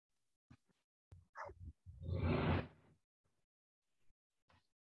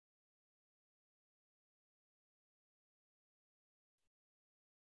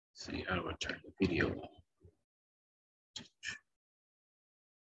See, how do I turn the video on?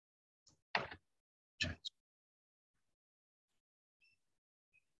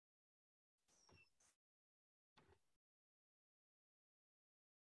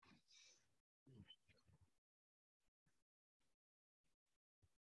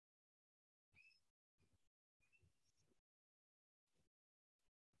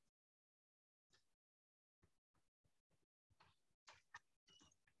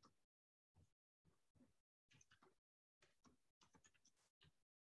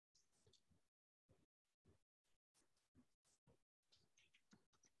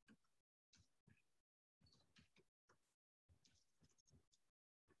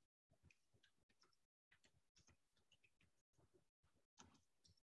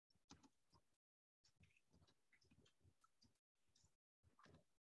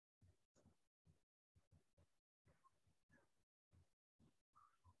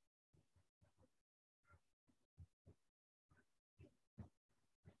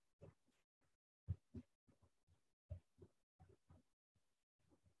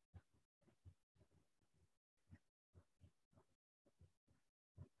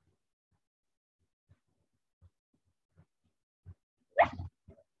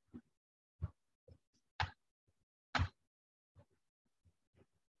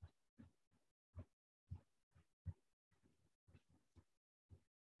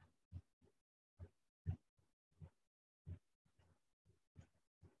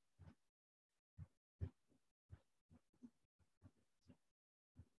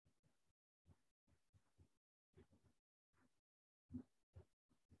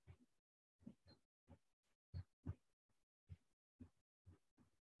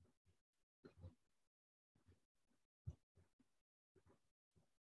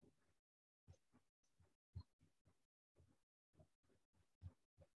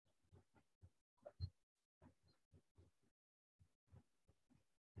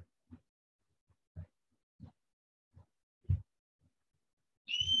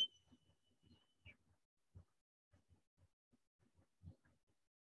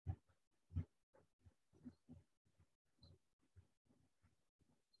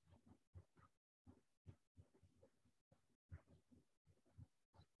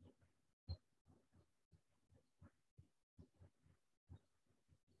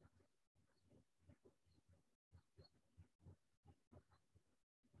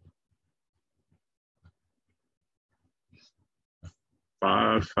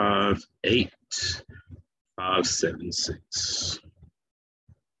 Five, 558, 576.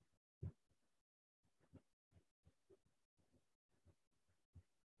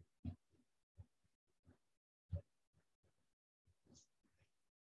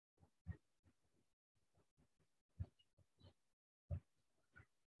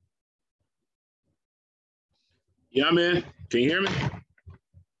 Yeah, man. Can you hear me?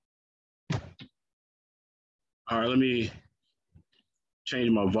 All right, let me change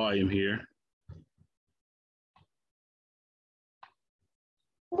my volume here.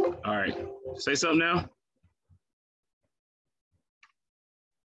 All right, say something now.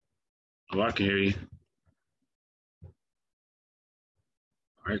 Oh, I can hear you.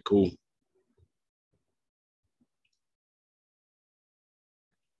 All right, cool.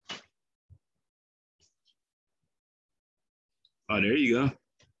 Oh, there you go.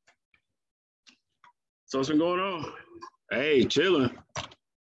 So what's been going on? Hey, chilling.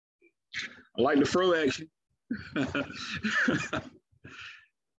 I like the fro action.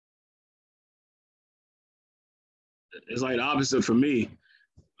 It's like the opposite for me.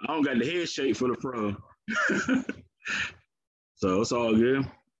 I don't got the head shape for the fro. So it's all good.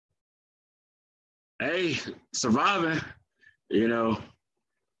 Hey, surviving, you know,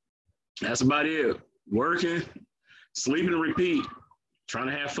 that's about it. Working, sleeping and repeat, trying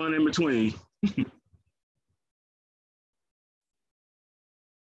to have fun in between.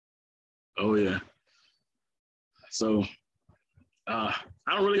 Oh yeah. So I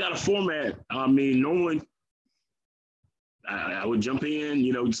don't really got a format. I mean, normally I would jump in,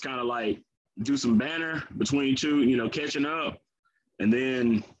 just kind of like do some banner between two, catching up, and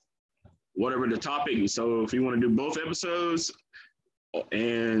then whatever the topic. So if you want to do both episodes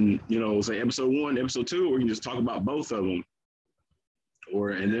and say episode 1, episode 2, or you can just talk about both of them,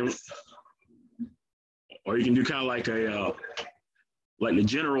 or you can do kind of like a like the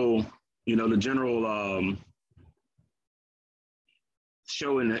general, the general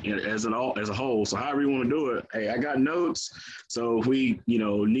show as a whole. So however you want to do it. Hey, I got notes. So if we,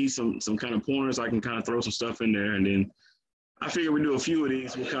 need some kind of pointers, I can kind of throw some stuff in there. And then I figure we do a few of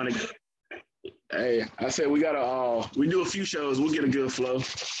these. We'll kind of Hey, I said we gotta we do a few shows, we'll get a good flow.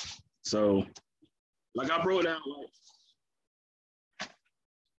 So like I broke down like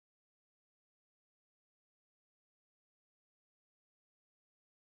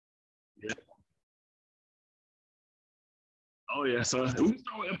yeah. Oh yeah, so we can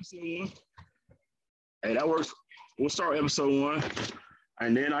start with episode one. Hey, that works. We'll start with episode one.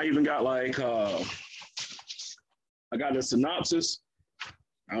 And then I even got like I got a synopsis.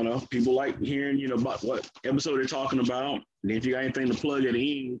 I don't know. People like hearing, about what episode they're talking about. And if you got anything to plug it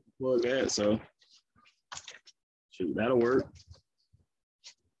in, plug that. So shoot, that'll work.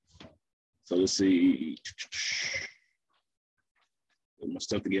 So let's see. Get my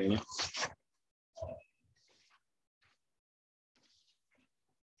stuff together.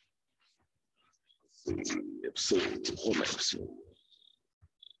 Let's see. Episode. What episode?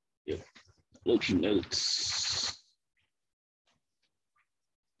 Yep. Loki notes.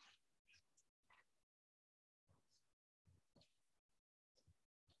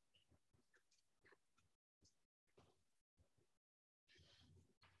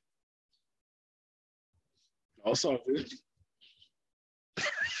 Also good.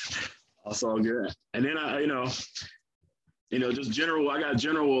 Also good. And then just general. I got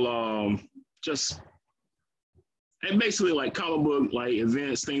general, just and basically like comic book like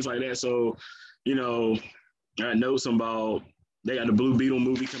events, things like that. So, you know, I know some about they got the Blue Beetle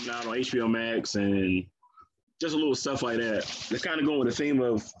movie coming out on HBO Max and just a little stuff like that. They're kind of going with the theme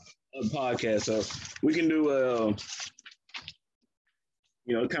of the podcast. So we can do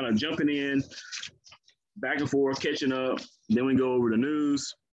kind of jumping in back and forth, catching up. Then we go over the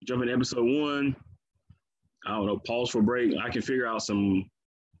news, jump into episode one. I don't know, pause for break. I can figure out some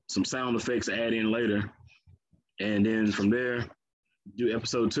sound effects to add in later. And then from there, do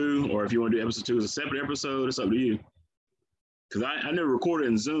episode two, or if you want to do episode two as a separate episode, it's up to you. Because I never recorded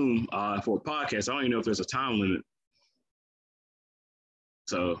in Zoom for a podcast. I don't even know if there's a time limit.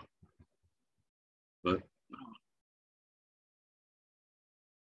 So, but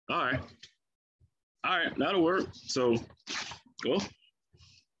all right. All right, that'll work. So, well,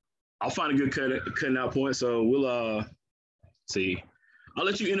 I'll find a good cutting out point. So we'll see. I'll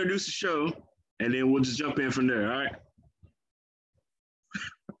let you introduce the show, and then we'll just jump in from there. All right.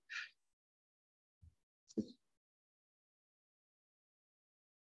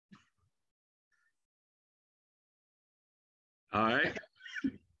 All right.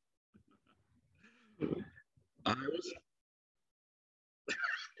 All right.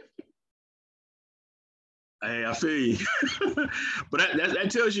 Hey, I feel you. But that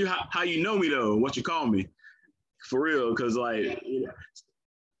tells you how you know me though, what you call me for real. Because like,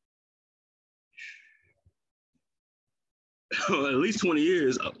 well, at least 20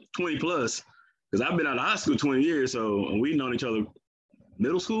 years, 20 plus. Because I've been out of high school 20 years, so we've known each other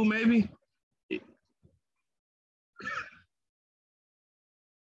middle school maybe.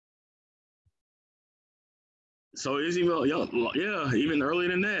 So it's even yeah, even earlier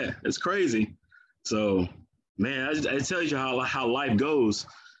than that. It's crazy. So man, it tells you how life goes.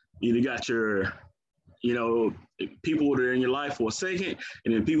 You got your you know people that are in your life for a second,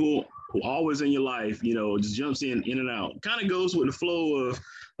 and then people who are always in your life, just jumps in and out. Kind of goes with the flow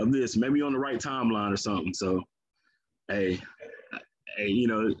of this. Maybe on the right timeline or something. So hey, hey,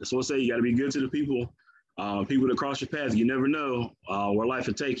 that's what I say. You got to be good to the people that cross your path. You never know where life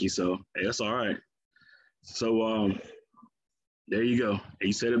will take you. So hey, that's all right. So there you go.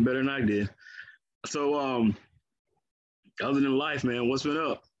 You said it better than I did. So other than life, man, what's been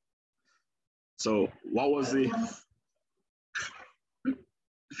up? So what was the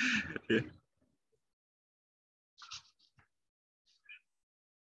yeah.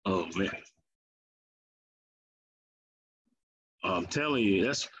 Oh man. I'm telling you,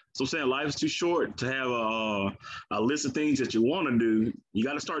 that's so I'm saying life is too short to have a list of things that you want to do. You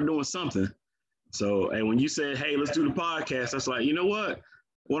got to start doing something. So, and when you said, "Hey, let's do the podcast," that's like, you know what?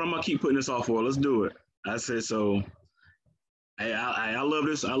 What am I gonna keep putting this off for? Let's do it. I said so. Hey, I love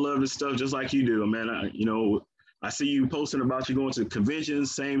this. I love this stuff just like you do, man. I see you posting about you going to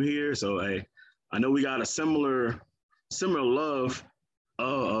conventions. Same here. So, hey, I know we got a similar love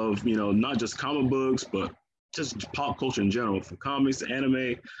of not just comic books, but just pop culture in general, from comics to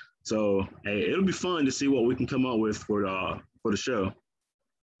anime. So, hey, it'll be fun to see what we can come up with for the show.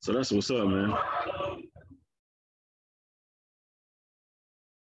 So that's what's up, man.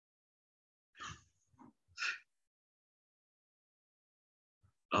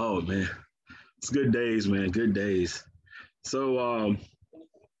 Oh man, it's good days, man. Good days. So,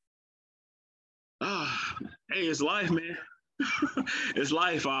 ah, hey, it's life, man. It's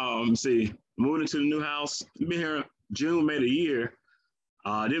life. See, moving into the new house. Been here June, made a year.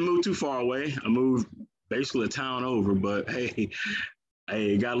 I didn't move too far away. I moved basically a town over, but hey,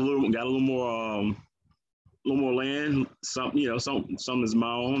 got a little more land. Some is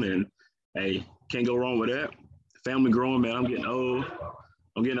my own, and hey, can't go wrong with that. Family growing, man. I'm getting old.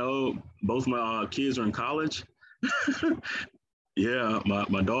 I'm getting old. Both my kids are in college. Yeah,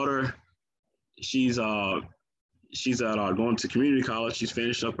 my daughter, she's she's at going to community college. She's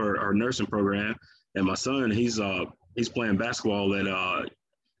finished up her nursing program, and my son, he's playing basketball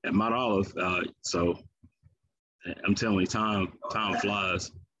at Mount Olive. So I'm telling you, time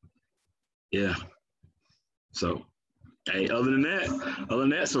flies. Yeah. So hey, other than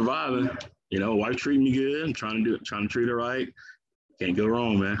that, surviving. You know, wife treating me good. I'm trying to treat her right. Can't go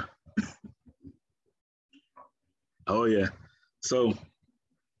wrong, man. Oh yeah. So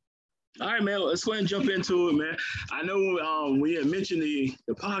all right, man. Let's go ahead and jump into it, man. I know we had mentioned the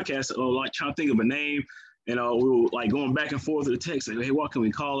podcast, like trying to think of a name, and we were like going back and forth with the text, like, hey, what can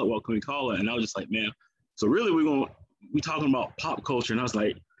we call it? What can we call it? And I was just like, man. So really, we talking about pop culture, and I was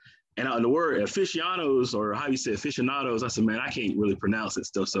like, and the word aficionados, or how you say aficionados, I said, man, I can't really pronounce it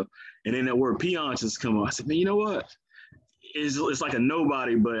stuff. So, and then that word peon just come up. I said, man, you know what? It's like a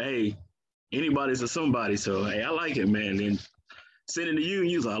nobody, but hey, anybody's a somebody. So hey, I like it, man. And sending to you,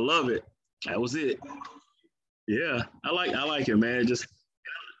 and you was like, I love it. That was it. Yeah, I like it, man. Just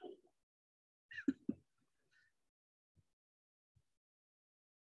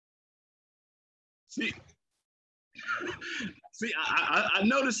see, I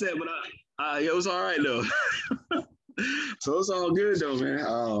noticed that, but it was all right though. So it's all good though,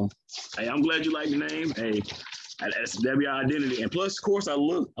 man. Hey, I'm glad you like the name. Hey, that's your identity. And plus, of course, I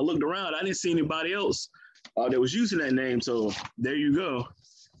looked around. I didn't see anybody else that was using that name. So there you go.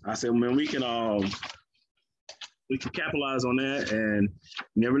 I said, man, we can capitalize on that, and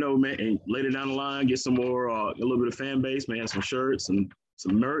you never know, man. And later down the line, get some more, a little bit of fan base, man, some shirts and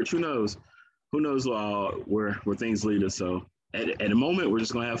some merch. Who knows? Who knows where things lead us? So at the moment, we're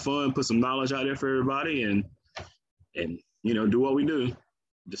just gonna have fun, put some knowledge out there for everybody, and do what we do.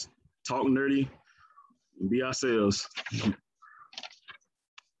 Just talk nerdy, and be ourselves.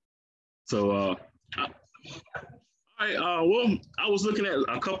 So all right, well, I was looking at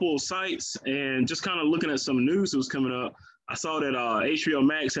a couple of sites and just kind of looking at some news that was coming up. I saw that HBO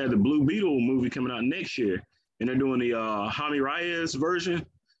Max had the Blue Beetle movie coming out next year, and they're doing the Jaime Reyes version,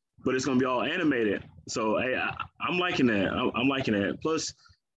 but it's going to be all animated. So hey, I'm liking that. I'm liking that. Plus,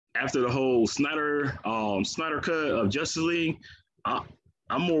 after the whole Snyder cut of Justice League, I,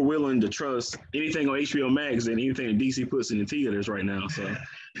 I'm more willing to trust anything on HBO Max than anything that DC puts in the theaters right now. So,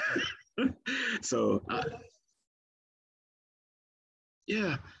 so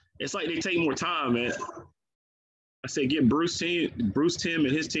yeah, it's like they take more time, man. I say get Bruce Tim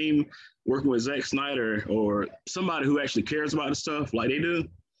and his team working with Zack Snyder or somebody who actually cares about the stuff like they do,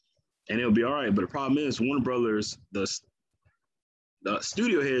 and it'll be all right. But the problem is Warner Brothers, the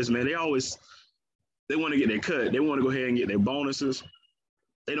studio heads, man, they want to get their cut. They want to go ahead and get their bonuses.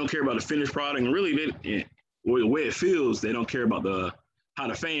 They don't care about the finished product, and really, the way it feels, they don't care about the how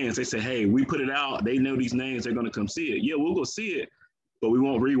the fans. They say, hey, we put it out. They know these names. They're going to come see it. Yeah, we'll go see it, but we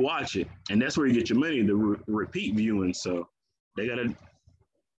won't rewatch it, and that's where you get your money, the repeat viewing. So they gotta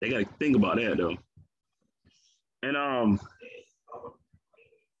they gotta think about that though. And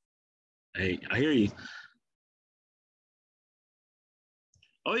hey, I hear you.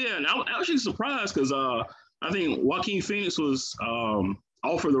 Oh yeah, and I was actually surprised because I think Joaquin Phoenix was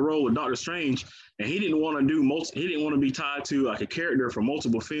offered the role of Doctor Strange, and he didn't want to do He didn't want to be tied to like a character for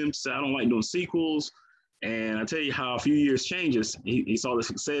multiple films. So I don't like doing sequels. And I tell you how a few years changes, he saw the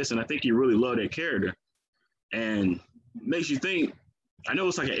success, and I think he really loved that character. And makes you think. I know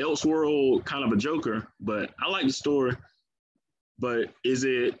it's like an Elseworld kind of a Joker, but I like the story. But is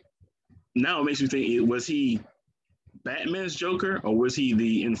it now? It makes me think: was he Batman's Joker, or was he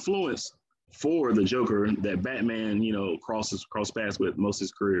the influence for the Joker that Batman, cross paths with most of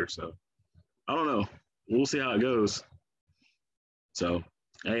his career? So I don't know. We'll see how it goes. So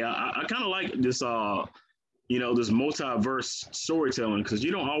hey, I kind of like this this multiverse storytelling because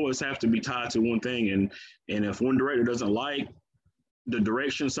you don't always have to be tied to one thing, and if one director doesn't like the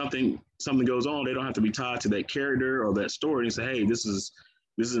direction something goes on, they don't have to be tied to that character or that story and say, hey, this is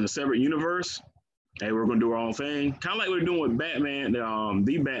in a separate universe. Hey, we're gonna do our own thing, kind of like we're doing with Batman,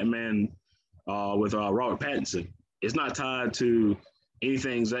 the Batman with Robert Pattinson. It's not tied to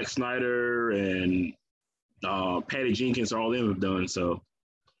anything Zack Snyder and Patty Jenkins or all them have done. So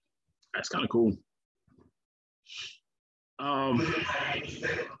that's kind of cool. Um,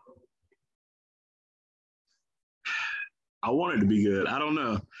 I want it to be good. I don't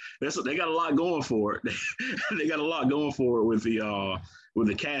know. They got a lot going for it. They got a lot going for it with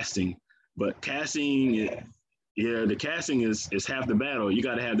the casting. But casting, yeah, the casting is half the battle. You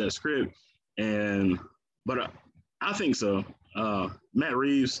got to have that script, and but I think so. Matt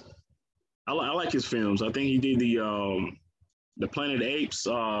Reeves, I like his films. I think he did the Planet of the Apes,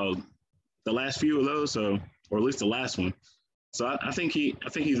 the last few of those, so or at least the last one. So I think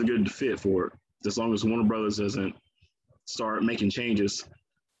he's a good fit for it, as long as Warner Brothers doesn't start making changes.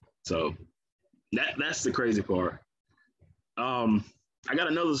 So that's the crazy part. Um, I got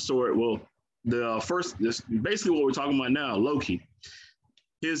another story. Well, the first, this basically what we're talking about now. Loki.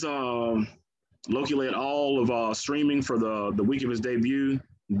 His Loki led all of streaming for the week of his debut,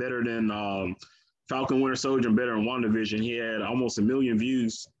 better than Falcon Winter Soldier and better than WandaVision. He had almost a million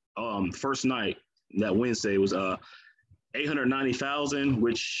views first night. That Wednesday was 890,000,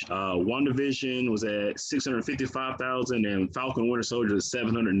 which WandaVision was at 655,000, and Falcon Winter Soldier is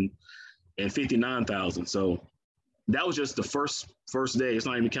 759,000. So that was just the first day. It's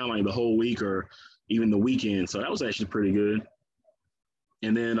not even counting like the whole week or even the weekend. So that was actually pretty good.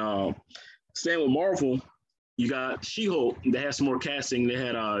 And then staying with Marvel, you got She-Hulk. They had some more casting. They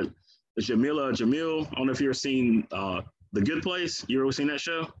had Jamila Jamil. I don't know if you've ever seen The Good Place. You ever seen that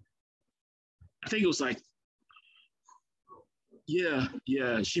show? I think it was like, yeah.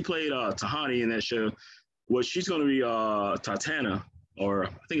 She played Tahani in that show. Well, she's going to be Titana, or I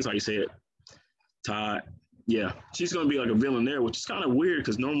think it's how you say it. Ty. Yeah, she's going to be like a villain there, which is kind of weird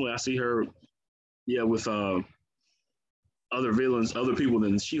because normally I see her, yeah, with other villains, other people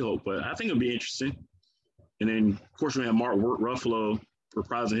than She-Hulk. But I think it'll be interesting. And then, of course, we have Mark Ruffalo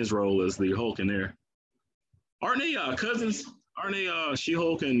reprising his role as the Hulk in there. Aren't they cousins? Aren't they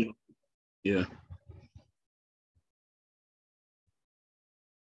She-Hulk and yeah?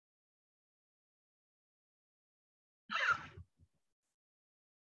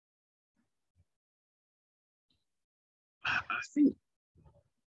 I think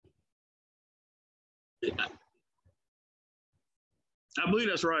I believe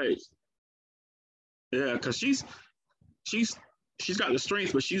that's right. Yeah, because she's she's got the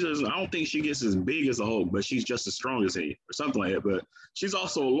strength, but she doesn't. I don't think she gets as big as the Hulk, but she's just as strong as he or something like that. But she's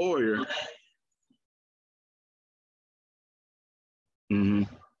also a lawyer. Hmm.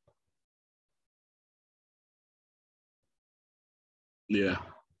 Yeah,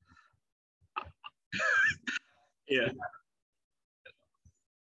 yeah.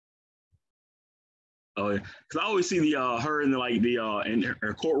 Oh, yeah. Because I always see the her in the like the in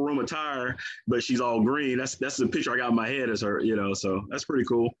her courtroom attire, but she's all green. That's the picture I got in my head as her. So that's pretty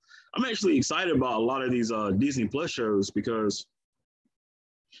cool. I'm actually excited about a lot of these Disney Plus shows because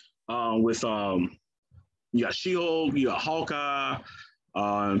with you got She-Hulk, you got Hawkeye,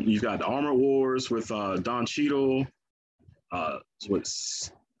 you've got the Armor Wars with Don Cheadle.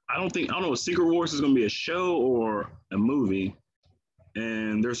 What's I don't know if Secret Wars is going to be a show or a movie.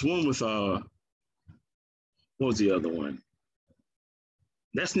 And there's one with what was the other one?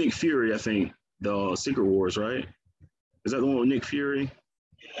 That's Nick Fury, I think. The Secret Wars, right? Is that the one with Nick Fury?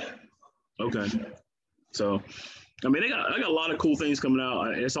 Okay. So, I mean, they got a lot of cool things coming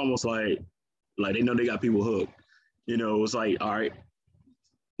out. It's almost like they know they got people hooked. It's like, all right,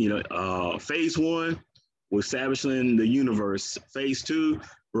 phase one, we're establishing the universe. Phase two,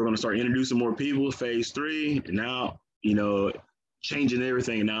 we're going to start introducing more people. Phase three, and now, changing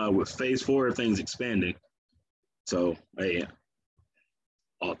everything. Now with phase four, everything's expanding. So, hey,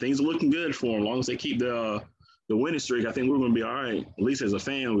 things are looking good for them. As long as they keep the winning streak, I think we're going to be all right. At least as a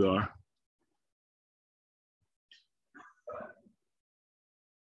fan, we are.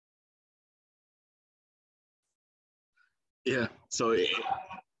 Yeah. So,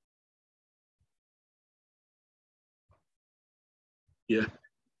 yeah, yeah,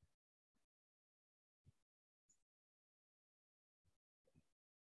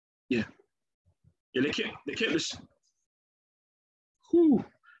 yeah. They kept this. Whew,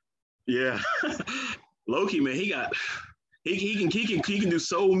 yeah. Loki, man, he can do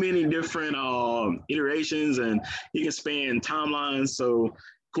so many different iterations, and he can span timelines. So of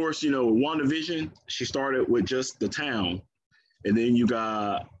course, WandaVision, she started with just the town, and then you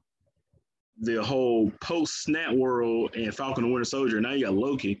got the whole post snap world and Falcon and Winter Soldier. Now you got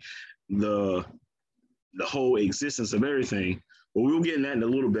Loki, the the whole existence of everything. But we'll get in that in a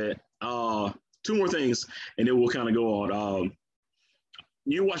little bit. Two more things, and then we'll kind of go on.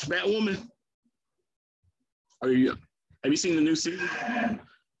 You watch Batwoman? Are you? Have you seen the new season?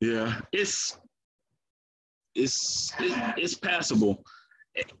 Yeah, it's passable.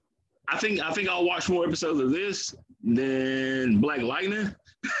 I think I'll watch more episodes of this than Black Lightning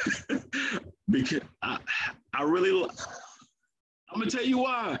because I really I'm gonna tell you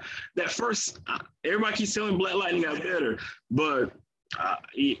why. That first, everybody keeps telling Black Lightning got better, but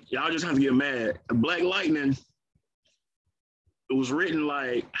y'all just have to get mad. Black Lightning, it was written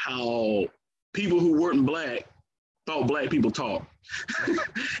like how people who weren't black thought black people talk, and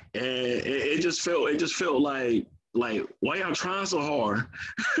it just felt like why y'all trying so hard?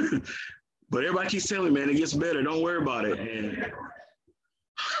 But everybody keeps telling me, man, it gets better. Don't worry about it. And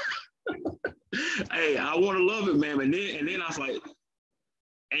hey, I want to love it, man. And then I was like,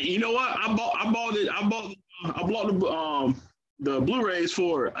 and you know what? I bought the Blu-rays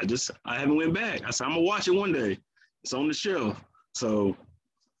for it. I haven't went back. I said I'm gonna watch it one day. It's on the shelf, so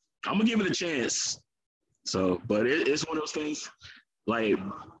I'm gonna give it a chance. So, but it's one of those things. Like,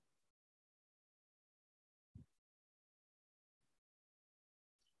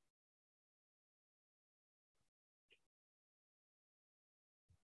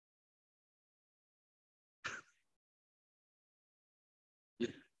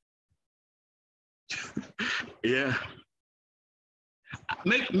 yeah,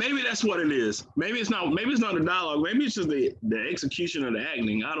 maybe that's what it is. Maybe it's not. Maybe it's not the dialogue. Maybe it's just the execution of the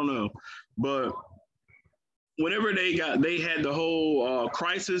acting. I don't know. But whenever they had the whole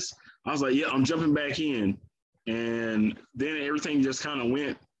crisis, I was like, yeah, I'm jumping back in, and then everything just kind of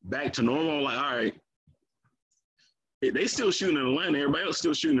went back to normal. Like, all right, they still shooting in Atlanta. Everybody else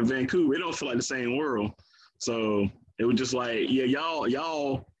still shooting in Vancouver. It don't feel like the same world. So it was just like, yeah,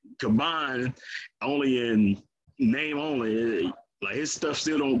 y'all combined only in name only. Like his stuff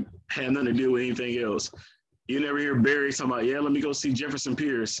still don't have nothing to do with anything else. You never hear Barry talking about, yeah, let me go see Jefferson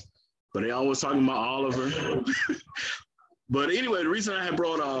Pierce. But they always talking about Oliver. But anyway, the reason I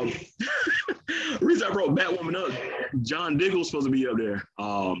the reason I brought Batwoman up, John Diggle's supposed to be up there,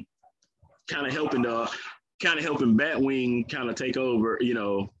 kind of helping Batwing kind of take over. You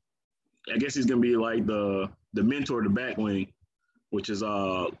know, I guess he's gonna be like the mentor to Batwing, which is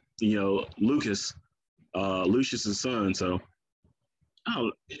Lucas, Lucius's son. So I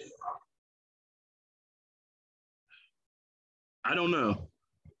I don't know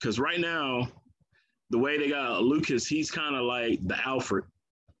because right now the way they got Lucas, he's kind of like the Alfred.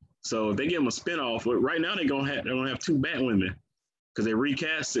 So if they give him a spinoff, right now they're gonna have two Batwomen because they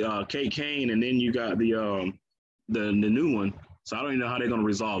recast Kate Kane, and then you got the new one. So I don't even know how they're gonna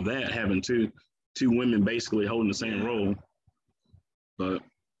resolve that, having two women basically holding the same role. But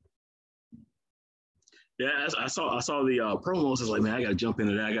yeah, I saw the promos. I was like, man, I gotta jump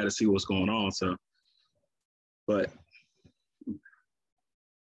into that. I gotta see what's going on. So, but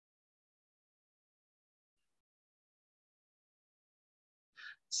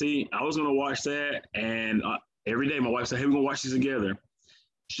see, I was gonna watch that, and every day my wife said, "Hey, we're gonna watch this together."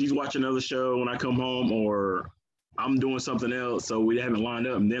 She's watching another show when I come home, or I'm doing something else, so we haven't lined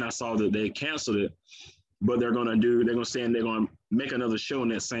up. And then I saw that they canceled it, but they're gonna make another show in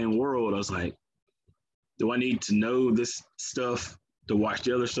that same world. I was like, do I need to know this stuff to watch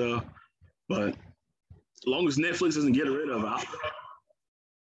the other stuff? But as long as Netflix doesn't get rid of it,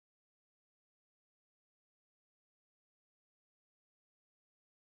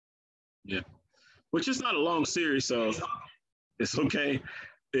 yeah. Which is not a long series, so it's okay.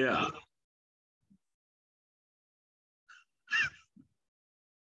 Yeah.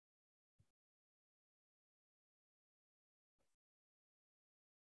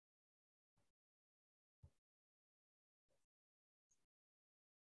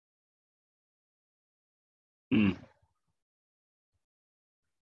 Mm.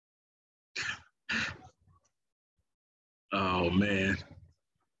 Oh man.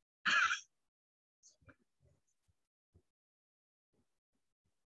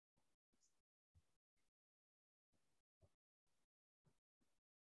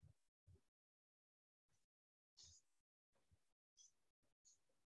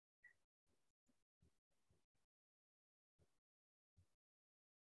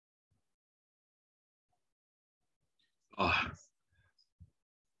 Oh,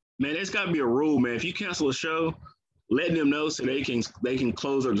 man, there's got to be a rule, man. If you cancel a show, letting them know so they can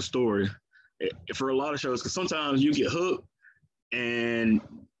close up the story. For a lot of shows, because sometimes you get hooked and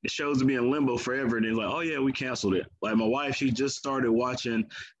the shows will be in limbo forever, and it's like, oh yeah, we canceled it. Like my wife, she just started watching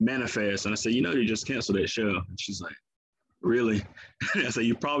Manifest, and I said, you just canceled that show, and she's like, really? I said,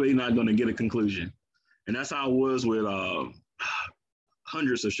 you're probably not going to get a conclusion, and that's how it was with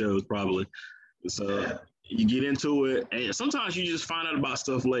hundreds of shows probably. So you get into it, and sometimes you just find out about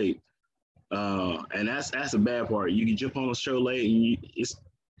stuff late. And that's the bad part. You can jump on a show late, and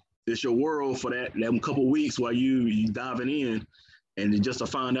it's your world for that couple weeks while you diving in, and just to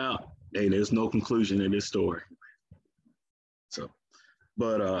find out, hey, there's no conclusion in this story. So,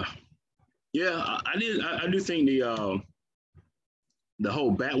 but yeah, I do think the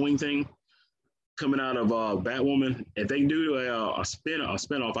whole Batwing thing coming out of Batwoman. If they do a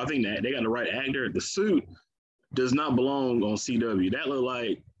spinoff, I think that they got the right actor. The suit does not belong on CW. That looked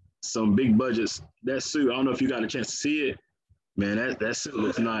like some big budgets. That suit, I don't know if you got a chance to see it. Man, that suit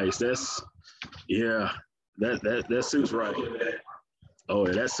looks nice. That's yeah, that suit's right. Oh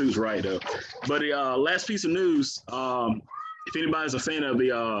yeah, that suit's right though. But the last piece of news, if anybody's a fan of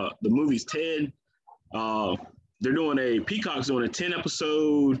the movies Ted, uh, they're doing Peacock's doing a 10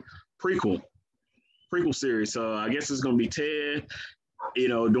 episode prequel series. So I guess it's gonna be Ted,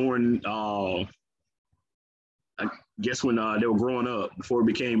 during I guess when they were growing up before it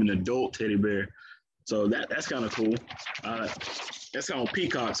became an adult teddy bear. So that's kind of cool. Uh, that's on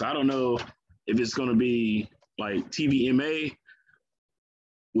Peacock. So I don't know if it's gonna be like TVMA,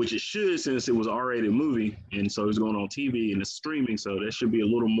 which it should since it was an R-rated movie, and so it's going on TV and it's streaming. So there should be a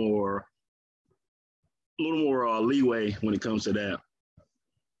little more leeway when it comes to that.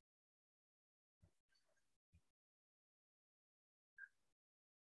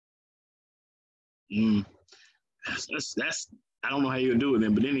 Mm, that's I don't know how you would do it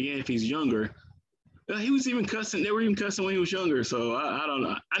then. But then again, if he's younger, he was even cussing. They were even cussing when he was younger. So I don't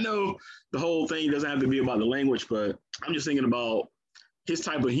know. I know the whole thing doesn't have to be about the language, but I'm just thinking about his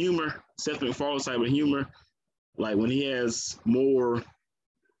type of humor, Seth MacFarlane's type of humor. Like when he has more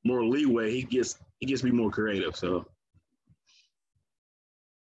leeway, he gets to be more creative. So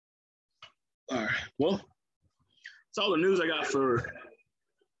all right, well, that's all the news I got for.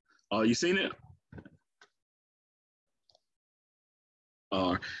 You seen it?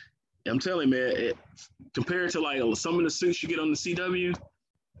 Uh, I'm telling you, man. Compared to like some of the suits you get on the CW,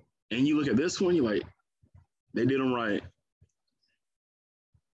 and you look at this one, you're like, they did them right,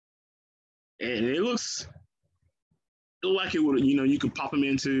 and it looked like it would. You could pop them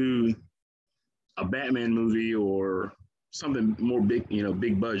into a Batman movie or something more big.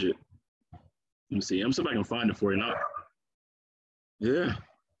 Big budget. Let me see. I'm see if I can find it for you. Not. Yeah.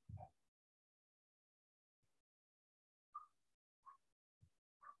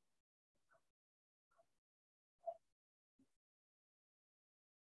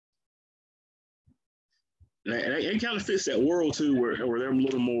 And it kind of fits that world too, where they're a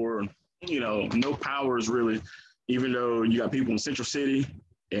little more, no powers really, even though you got people in Central City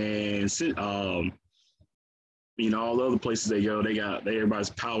and all the other places they go, everybody's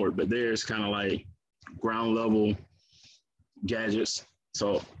powered, but there's kind of like ground level gadgets.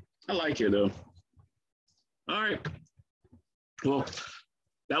 So I like it though. All right, well,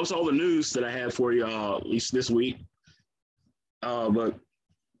 that was all the news that I had for you, at least this week. But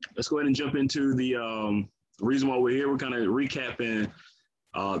let's go ahead and jump into the reason why we're here. We're kind of recapping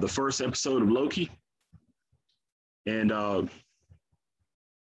the first episode of Loki. And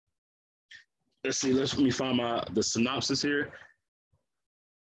let's see, let me find the synopsis here.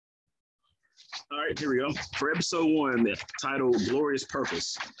 All right, here we go. For episode 1, titled Glorious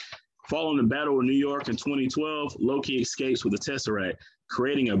Purpose. Following the Battle of New York in 2012, Loki escapes with the Tesseract,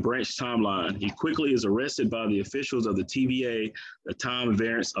 creating a branch timeline. He quickly is arrested by the officials of the TVA, the Time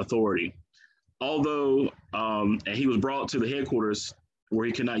Variance Authority. Although, and he was brought to the headquarters where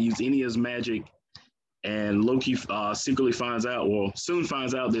he cannot use any of his magic, and Loki secretly soon finds out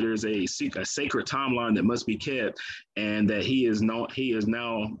that there's a sacred timeline that must be kept, and that he has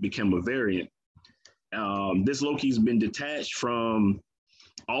now become a variant. This Loki's been detached from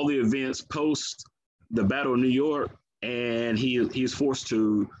all the events post the Battle of New York, and he's forced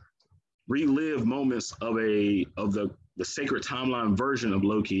to relive moments of the sacred timeline version of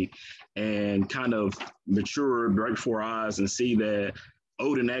Loki, and kind of mature right before our eyes and see that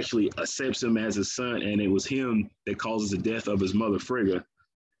Odin actually accepts him as his son, and it was him that causes the death of his mother Frigga.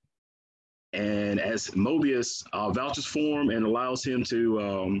 And as Mobius vouches for him and allows him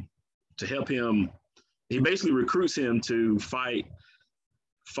to help him, he basically recruits him to fight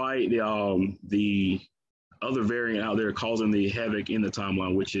the other variant out there causing the havoc in the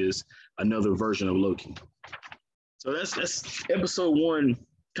timeline, which is another version of Loki. So that's episode 1,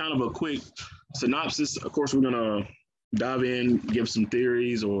 kind of a quick synopsis. Of course, we're gonna dive in, give some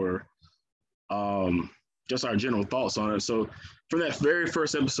theories or just our general thoughts on it. So for that very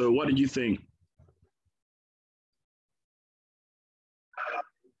first episode, what did you think?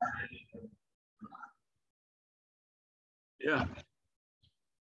 Yeah.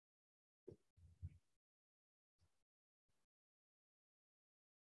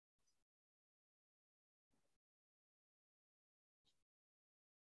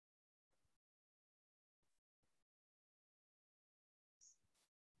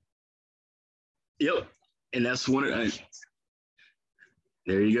 Yep. And that's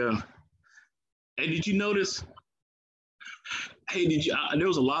there you go. And did you notice Hey, did you? There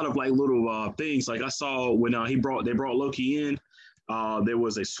was a lot of like little things. Like I saw when they brought Loki in. There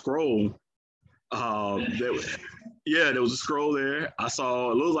was a scroll. There, yeah, there was a scroll there. I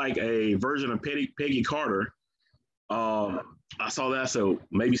saw it looked like a version of Peggy Carter. I saw that. So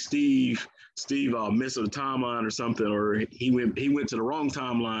maybe Steve missed the timeline or something, or he went to the wrong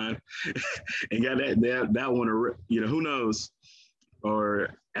timeline and got that one. Or who knows? Or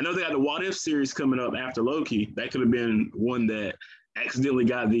I know they got the What If series coming up after Loki. That could have been one that accidentally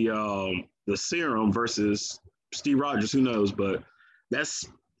got the serum versus Steve Rogers. Who knows? But that's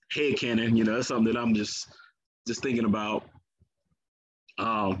head canon. That's something that I'm just thinking about.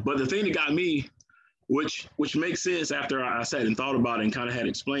 But the thing that got me, which makes sense after I sat and thought about it and kind of had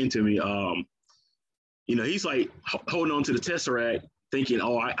explained to me. He's like holding on to the Tesseract, thinking,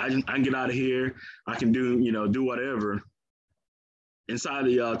 "Oh, I can get out of here. I can do whatever." Inside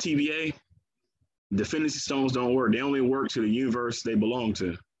the TVA, the Infinity Stones don't work. They only work to the universe they belong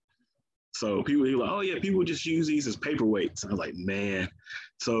to. So people are like, "Oh yeah, people just use these as paperweights." I was like, "Man."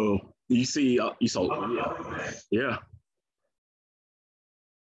 So you saw, yeah.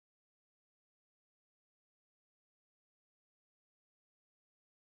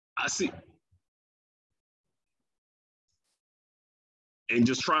 I see, and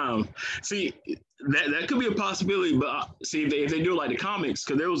just try them. See, that could be a possibility, but see if they do it like the comics,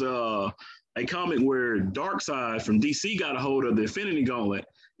 because there was a comic where Darkseid from DC got a hold of the Infinity Gauntlet,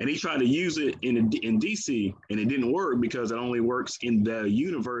 and he tried to use it in DC, and it didn't work because it only works in the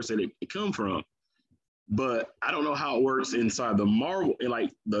universe that it come from. But I don't know how it works inside the Marvel,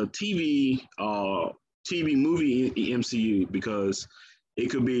 like the TV movie MCU, because it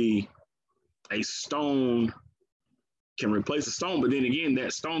could be a stone can replace a stone, but then again,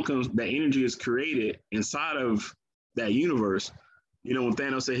 that energy is created inside of that universe. When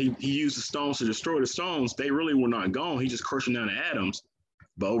Thanos said he used the stones to destroy the stones, they really were not gone. He just crushed them down to atoms.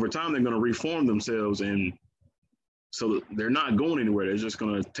 But over time, they're going to reform themselves, and so they're not going anywhere. They're just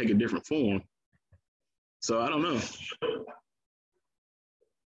going to take a different form. So I don't know.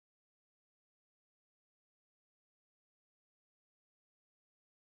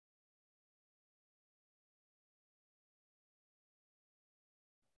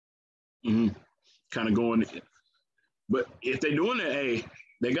 Mm-hmm. Kind of going, but if they're doing that, hey,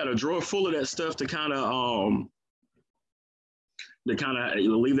 they got a drawer full of that stuff to kind of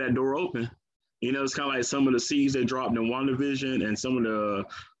leave that door open. It's kind of like some of the seeds they dropped in WandaVision and some of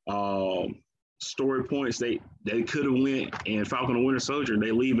the story points they could have went in Falcon and Winter Soldier.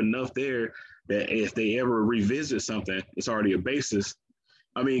 They leave enough there that if they ever revisit something, it's already a basis.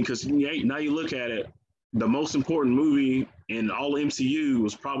 I mean, because now you look at it, the most important movie in all MCU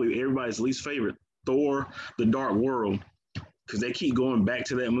was probably everybody's least favorite, Thor: The Dark World, because they keep going back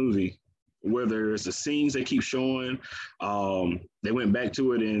to that movie. Whether it's the scenes they keep showing, they went back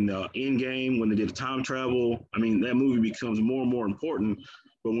to it in Endgame when they did the time travel. I mean, that movie becomes more and more important.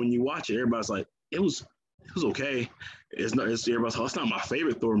 But when you watch it, everybody's like, it was okay. It's not. Everybody's like, it's not my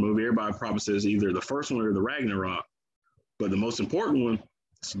favorite Thor movie. Everybody probably says either the first one or the Ragnarok. But the most important one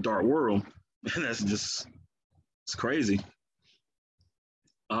is Dark World, and that's just it's crazy.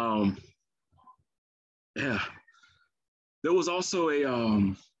 Um, yeah, there was also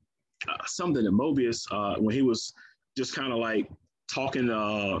a something in Mobius when he was just kind of like talking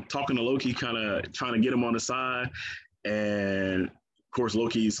to Loki, kind of trying to get him on the side, and of course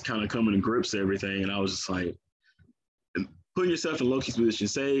Loki's kind of coming to grips to everything, and I was just like, putting yourself in Loki's position,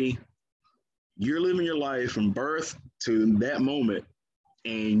 say you're living your life from birth to that moment,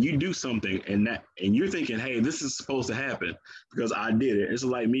 and you do something, and you're thinking, hey, this is supposed to happen because I did it. It's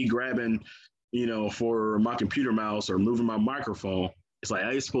like me grabbing, for my computer mouse or moving my microphone. It's like,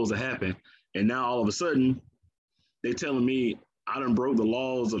 hey, it's supposed to happen. And now all of a sudden, they telling me I done broke the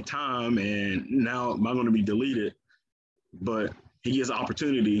laws of time and now am I going to be deleted? But he gets an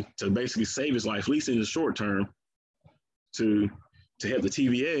opportunity to basically save his life, at least in the short term, to to help the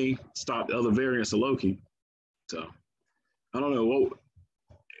TVA stop the other variants of Loki. So I don't know what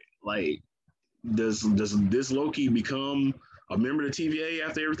like does this Loki become a member of the TVA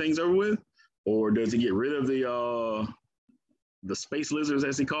after everything's over with, or does he get rid of the space lizards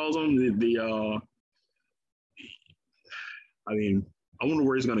as he calls them? I mean, I wonder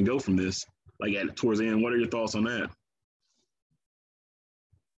where he's going to go from this. Like towards the end, what are your thoughts on that?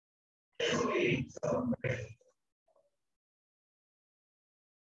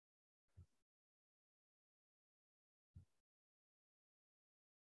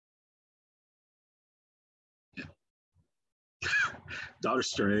 Doctor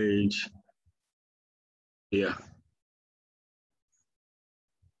Strange, yeah,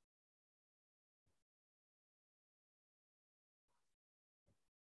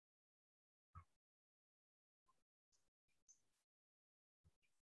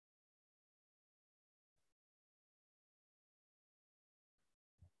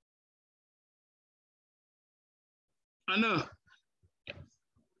 I know.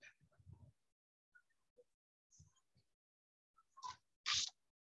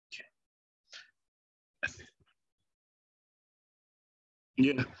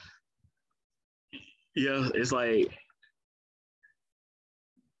 Yeah, yeah. It's like,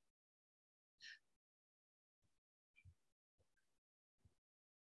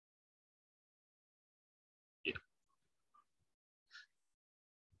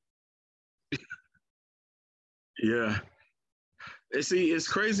 yeah. See, it's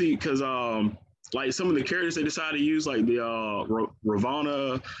crazy because like some of the characters they decided to use, like the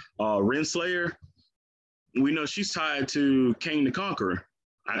Ravana Renslayer, we know she's tied to King the Conqueror.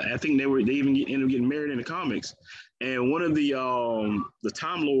 I think they even end up getting married in the comics. And one of the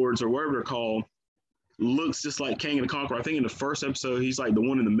Time Lords or whatever they're called looks just like King the Conqueror. I think in the first episode he's like the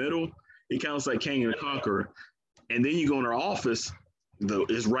one in the middle. He kind of looks like King the Conqueror. And then you go in her office,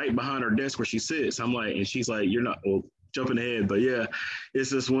 is right behind her desk where she sits. I'm like, and she's like, you're not, well, jumping ahead, but yeah, it's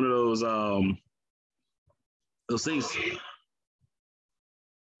just one of those things.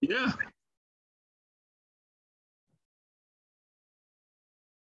 Yeah,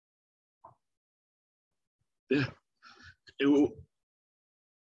 yeah, it,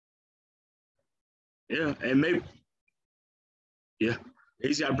 yeah, and maybe yeah,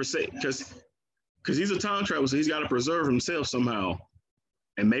 he's got to percent because he's a time traveler, so he's got to preserve himself somehow.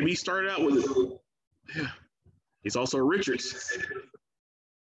 And maybe he started out with it. Yeah, he's also Richards.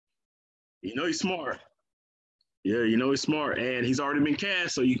 You know he's smart. Yeah, you know he's smart, and he's already been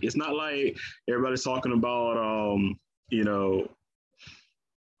cast, so it's not like everybody's talking about you know,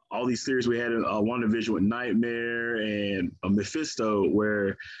 all these series we had in WandaVision with Nightmare and Mephisto,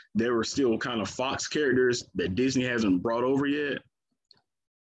 where there were still kind of Fox characters that Disney hasn't brought over yet.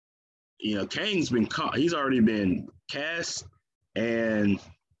 You know, Kang's he's already been cast, and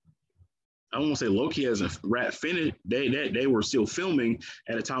I don't want to say Loki hasn't rat finished. They were still filming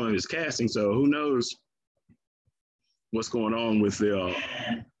at the time of his casting, so who knows what's going on with the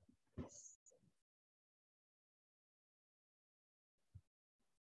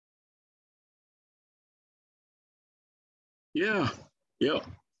yeah, yep.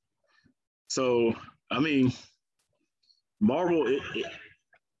 So I mean, Marvel,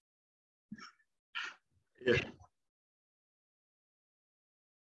 yeah,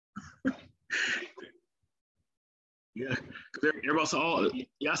 yeah. Everybody saw, oh,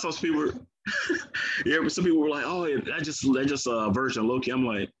 yeah, I saw some people. Yeah, but some people were like, "Oh, yeah, that just a version of Loki." I'm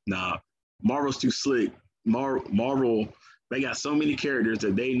like, "Nah, Marvel's too slick. Marvel, they got so many characters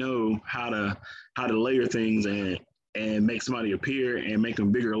that they know how to layer things and make somebody appear and make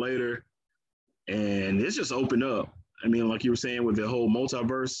them bigger later, and it's just opened up. I mean, like you were saying with the whole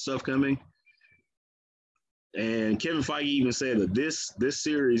multiverse stuff coming, and Kevin Feige even said that this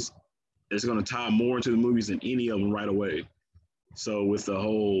series is going to tie more into the movies than any of them right away. So with the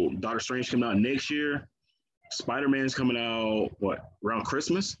whole Doctor Strange coming out next year, Spider Man's coming out what around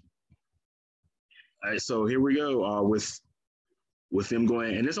Christmas. All right, so here we go with them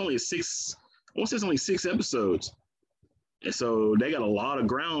going, and it's only six. I want to say it's only 6 episodes, and so they got a lot of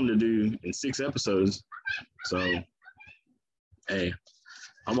ground to do in 6 episodes. So hey,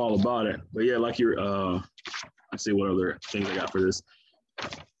 I'm all about it. But yeah, like you're. Let's see what other things I got for this.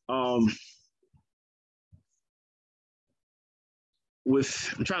 Um,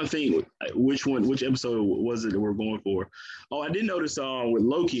 with I'm trying to think which episode was it that we're going for. Oh, I did notice with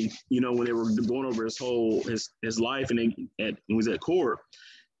Loki, you know, when they were going over his life and he was at court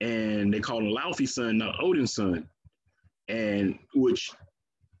and they called him Laufey's son, not Odin's son, and which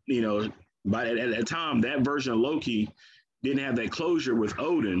you know, by at that time that version of Loki didn't have that closure with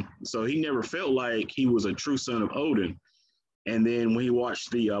Odin, so he never felt like he was a true son of Odin. And then when he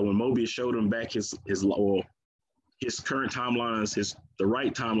watched the when Mobius showed him back his current timelines, his the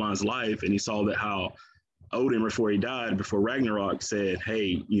right timeline's life, and he saw that how Odin, before he died, before Ragnarok, said,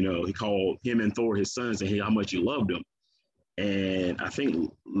 "Hey, you know," he called him and Thor his sons, and how much he loved them. And I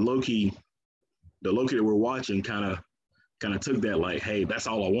think Loki, the Loki that we're watching, kind of took that like, "Hey, that's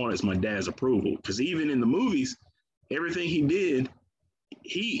all I want is my dad's approval." Because even in the movies, everything he did,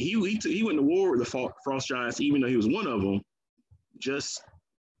 he went to war with the Frost Giants, even though he was one of them, just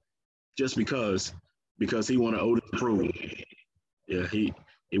just because he wanted Odin's approval. Yeah, he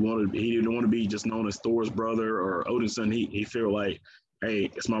didn't want to be just known as Thor's brother or Odin's son. He felt like,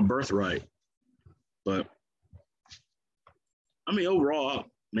 hey, it's my birthright. But I mean, overall,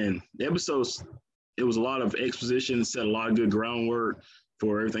 man, the episodes it was a lot of exposition, set a lot of good groundwork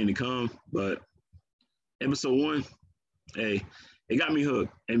for everything to come. But episode one, hey, it got me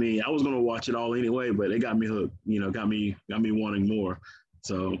hooked. I mean, I was gonna watch it all anyway, but it got me hooked. You know, got me wanting more.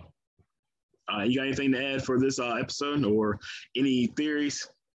 So You got anything to add for this episode or any theories?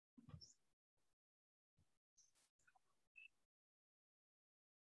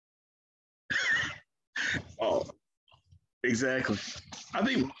 Oh, exactly. I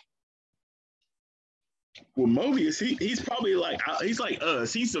think with Mobius, he's probably like he's like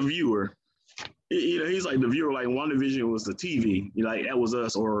us. He's the viewer. He's like the viewer. Like WandaVision was the TV. Like that was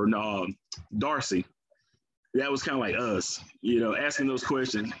us, or Darcy. That was kind of like us. Asking those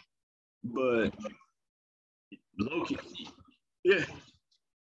questions. But Loki, yeah,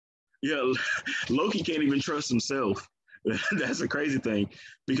 yeah, Loki can't even trust himself. That's the crazy thing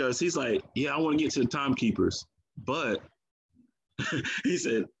because he's like, yeah, I want to get to the timekeepers, but he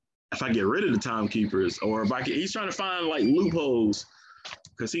said, if I get rid of the timekeepers, or if he's trying to find like loopholes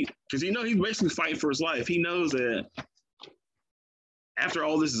because he's basically fighting for his life. He knows that after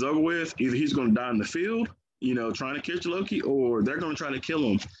all this is over with, either he's going to die in the field, trying to catch Loki, or they're going to try to kill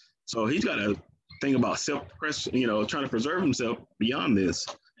him. So he's got to think about trying to preserve himself beyond this.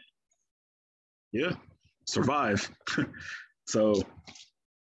 Yeah, survive. So,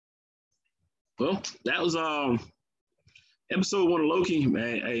 well, that was episode 1 of Loki,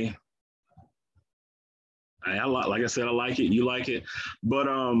 man. Like I said, I like it. You like it, but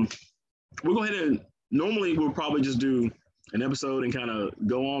we'll go ahead and normally we'll probably just do an episode and kind of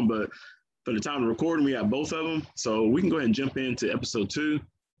go on, but for the time of recording, we have both of them, so we can go ahead and jump into episode 2.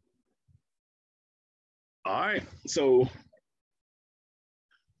 All right, so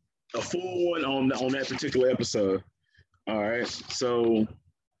a full one on that particular episode. All right, so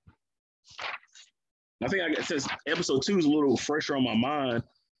I think since episode 2 is a little fresher on my mind,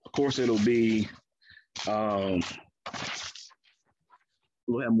 of course it'll be we'll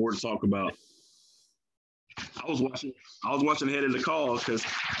have more to talk about. I was watching ahead of the call because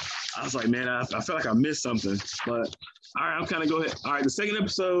I was like, man, I felt like I missed something. But all right, I'm kind of go ahead. All right, the second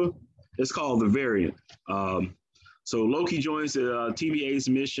episode is called The Variant. So Loki joins the TVA's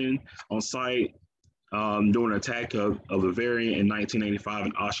mission on site during an attack of the variant in 1985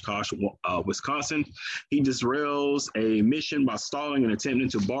 in Oshkosh, Wisconsin. He disrails a mission by stalling and attempting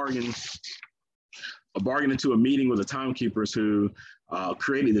to bargain into a meeting with the timekeepers who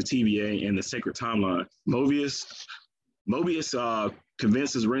created the TVA and the sacred timeline. Mobius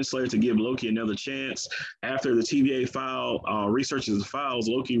convinces Renslayer to give Loki another chance. After the TVA researches the files,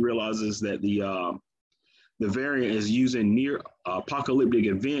 Loki realizes that the variant is using near apocalyptic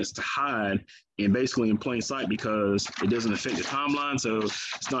events to hide and basically in plain sight because it doesn't affect the timeline. So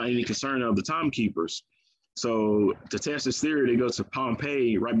it's not any concern of the timekeepers. So to test this theory, they go to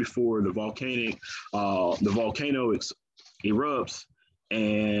Pompeii right before the volcano erupts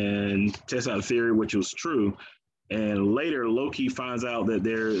and test out a theory, which was true. And later, Loki finds out that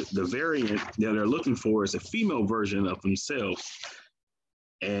the variant that they're looking for is a female version of himself.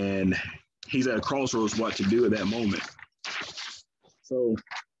 And he's at a crossroads what to do at that moment. So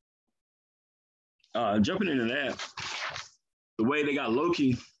jumping into that, the way they got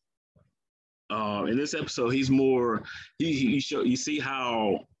Loki in this episode, he's more you see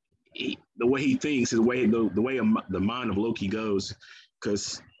how the way he thinks, the way the mind of Loki goes,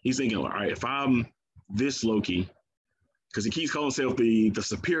 because he's thinking, all right, if I'm this Loki, because he keeps calling himself the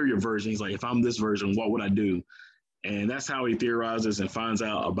superior version. He's like, if I'm this version, what would I do? And that's how he theorizes and finds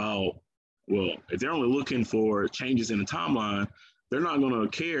out about, well, if they're only looking for changes in the timeline, they're not going to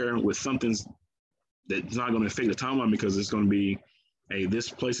care with something that's not going to affect the timeline because it's going to be, hey, this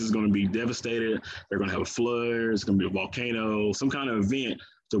place is going to be devastated. They're going to have a flood. It's going to be a volcano, some kind of event.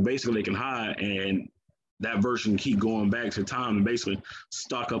 So basically they can hide and that version keep going back to time and basically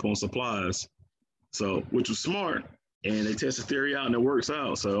stock up on supplies. So, which was smart. And they test the theory out and it works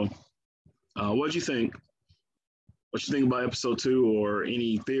out. So what do you think? What you think about episode 2 or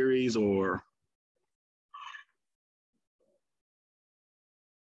any theories or?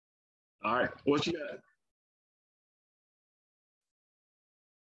 All right, what you got?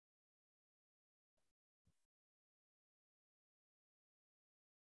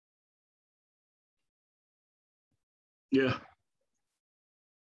 Yeah,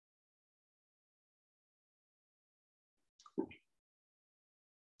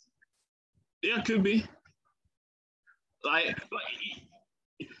 yeah, could be. Like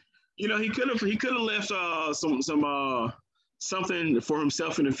he could have left something for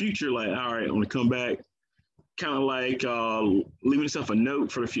himself in the future. Like, all right, when I come back, kind of like leaving himself a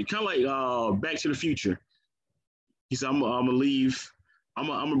note for the future, kind of like Back to the Future. He said, I'm gonna leave. I'm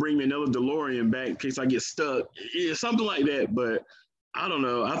gonna bring me another DeLorean back in case I get stuck. Yeah, something like that. But I don't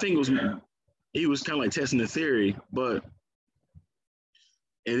know. I think he was kind of like testing the theory, but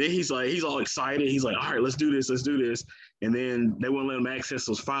and then he's all excited. He's like, all right, let's do this. And then they wouldn't let him access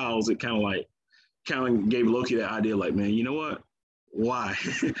those files. It kind of like kind of gave Loki that idea, like, man, you know what? Why?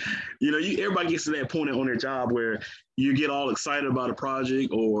 Everybody gets to that point on their job where you get all excited about a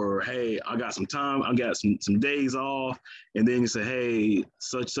project, or hey, I got some time, I got some days off, and then you say, hey,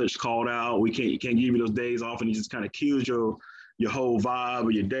 such called out, we can't give you those days off, and it just kind of kills your whole vibe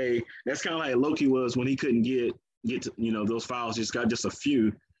of your day. That's kind of like Loki was when he couldn't get to, those files, just got just a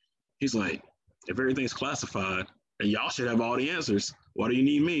few. He's like, if everything's classified, and y'all should have all the answers, why do you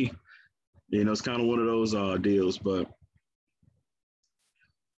need me? It's kind of one of those deals. But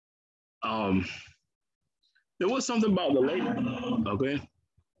um, there was something about the lady. Okay.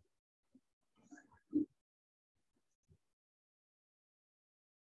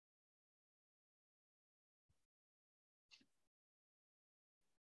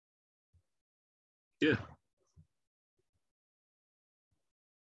 Yeah.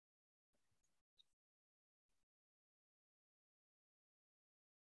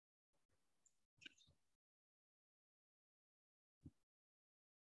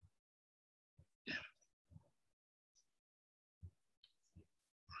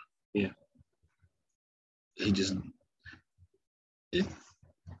 Yeah. He just, yeah,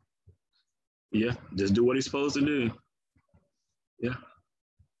 yeah, just do what he's supposed to do. Yeah.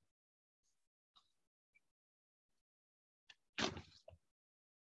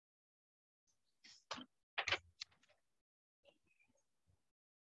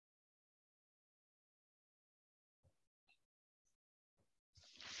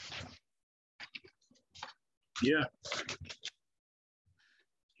 Yeah.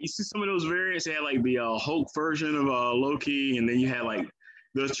 You see some of those variants. They had like the Hulk version of Loki, and then you had like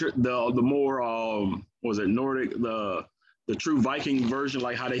the more was it Nordic, the true Viking version,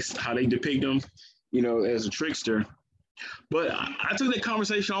 like how they depict them, as a trickster. But I took that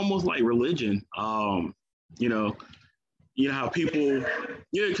conversation almost like religion. You know, how people,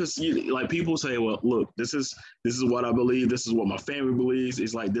 yeah, because like people say, well, look, this is what I believe, this is what my family believes.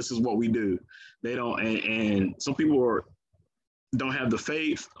 It's like this is what we do. They don't, and some people don't have the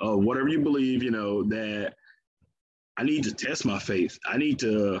faith of whatever you believe. That I need to test my faith. I need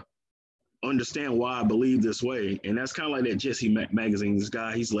to understand why I believe this way. And that's kind of like that Jesse magazine. This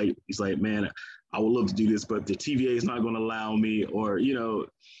guy, he's like, man, I would love to do this, but the TVA is not going to allow me. Or,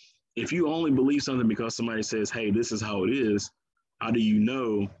 if you only believe something because somebody says, hey, this is how it is, how do you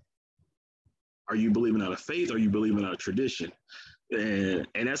know? Are you believing out of faith? Or are you believing out of tradition? And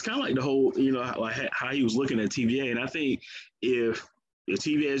that's kind of like the whole, like how he was looking at TVA. And I think if the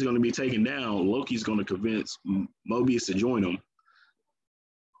TVA is going to be taken down, Loki's going to convince Mobius to join him,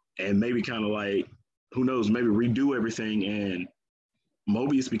 and maybe kind of like, who knows, maybe redo everything, and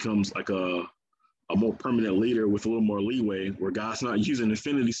Mobius becomes like a more permanent leader with a little more leeway, where God's not using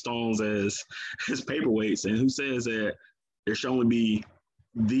Infinity Stones as paperweights. And who says that there should only be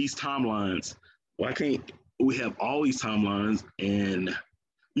these timelines? Why can't we have all these timelines? And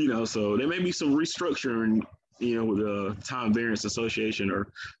so there may be some restructuring, with the Time Variance Association or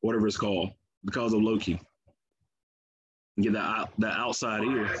whatever it's called, because of Loki. Get that outside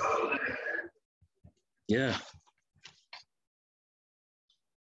ear. Yeah.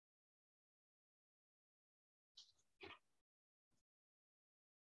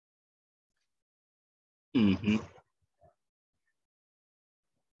 Hmm.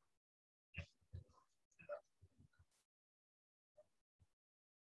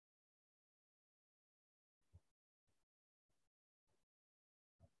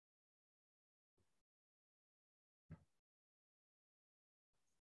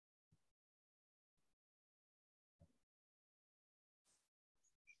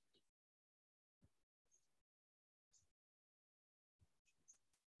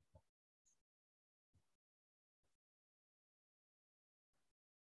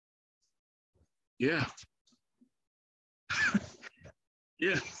 Yeah.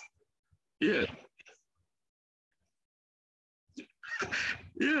 Yeah. Yeah.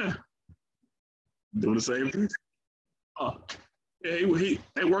 Yeah. Doing the same thing. Oh, yeah, he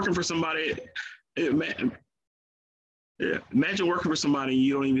working for somebody. Man, yeah, imagine working for somebody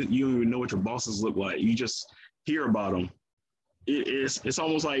you don't even know what your bosses look like. You just hear about them. It's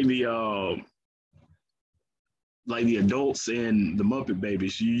almost like the adults and the Muppet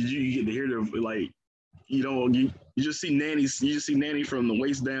Babies. You get to hear them, like, you just see nannies. You just see nanny from the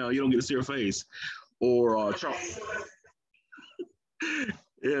waist down. You don't get to see her face. Or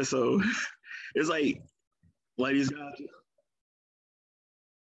yeah. So it's like these guys.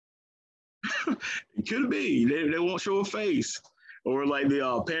 It could be they won't show a face, or like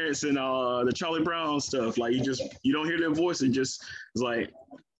the parents in the Charlie Brown stuff. Like you don't hear their voice. It just it's like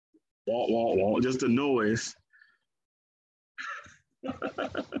wah wah wah, just a noise.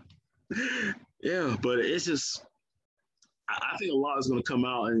 Yeah, but it's just I think a lot is going to come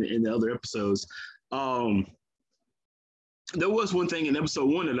out in the other episodes. Um, there was one thing in episode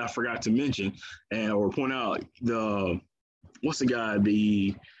one that I forgot to mention and or point out. The what's the guy?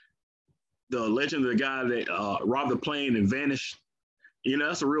 The legend of the guy that robbed the plane and vanished. You know,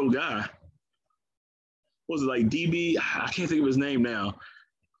 that's a real guy. What was it like DB? I can't think of his name now.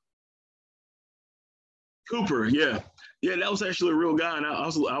 Cooper, yeah, yeah, that was actually a real guy, and I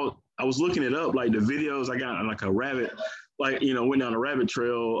was looking it up, like the videos. I got like a rabbit, like went down a rabbit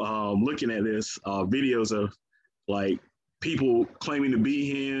trail, looking at this videos of like people claiming to be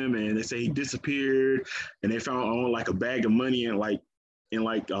him, and they say he disappeared, and they found on like a bag of money and like in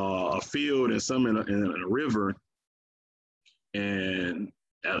like a field and some in a river, and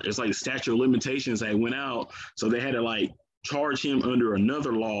it's like the statute of limitations had went out, so they had to like charge him under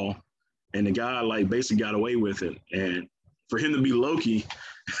another law, and the guy like basically got away with it. And for him to be Loki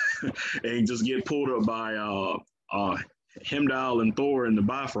and just get pulled up by Heimdall and Thor and the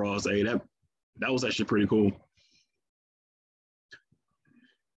Bifrost, hey, that was actually pretty cool.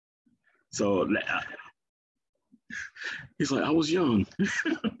 So he's like, I was young.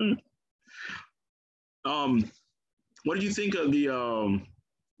 um, what did you think of the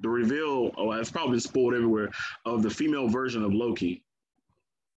reveal? Oh, it's probably been spoiled everywhere of the female version of Loki.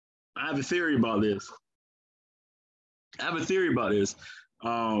 I have a theory about this. I have a theory about this.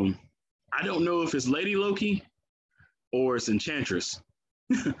 Um, I don't know if it's Lady Loki or it's Enchantress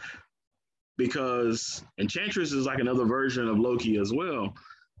because Enchantress is like another version of Loki as well.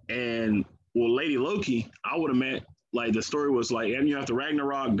 And well, Lady Loki, I would have meant like the story was like, and you after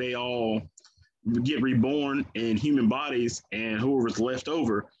Ragnarok, they all get reborn in human bodies, and whoever's left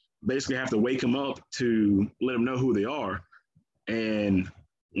over basically have to wake them up to let them know who they are. And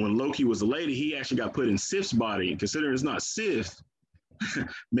when Loki was a lady, he actually got put in Sif's body. And considering it's not Sif,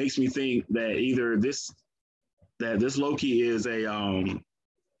 makes me think that either this Loki is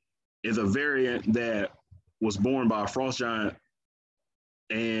a variant that was born by a frost giant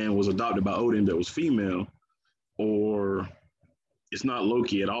and was adopted by Odin that was female, or it's not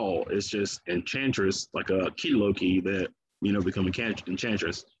Loki at all. It's just Enchantress, like a kid Loki that become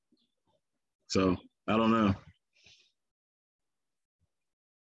Enchantress. So I don't know.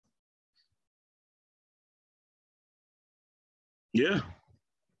 Yeah,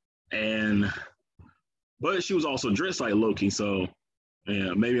 and but she was also dressed like Loki, so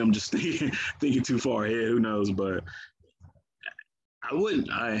yeah, maybe I'm just thinking too far ahead. Who knows? But it wouldn't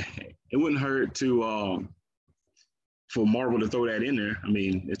hurt to for Marvel to throw that in there. I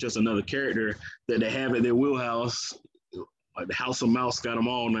mean, it's just another character that they have at their wheelhouse. Like the House of Mouse got them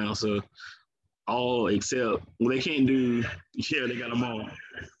all now, so all except well, they can't do. Yeah, they got them all.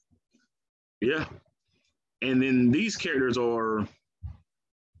 Yeah, and then these characters are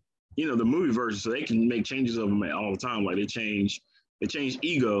the movie version, so they can make changes of them all the time. Like they changed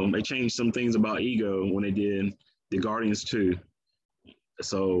Ego. They changed some things about Ego when they did the Guardians 2.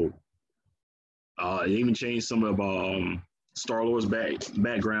 So they even changed some of Star Lord's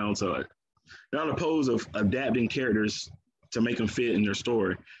background. So they're not opposed of adapting characters to make them fit in their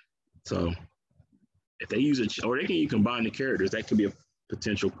story. So if they use it, or they can combine the characters, that could be a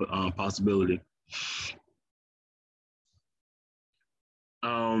potential possibility.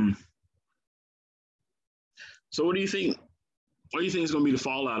 Um, so what do you think? What do you think is going to be the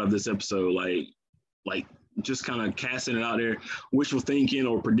fallout of this episode? Like just kind of casting it out there, wishful thinking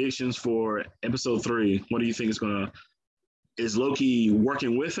or predictions for episode 3. What do you think is going to? Is Loki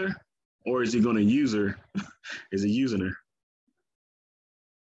working with her, or is he going to use her? Is he using her?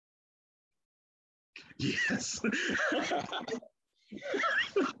 Yes.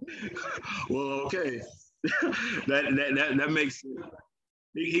 Well, okay. That makes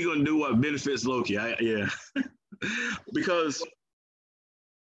he gonna do what benefits Loki. Yeah, because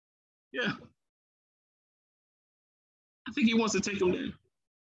yeah, I think he wants to take him down.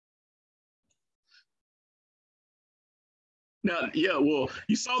 Now, yeah, well,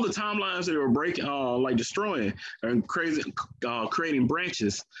 you saw the timelines that were breaking, like destroying and crazy, creating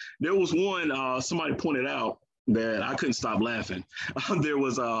branches. There was one somebody pointed out that I couldn't stop laughing. There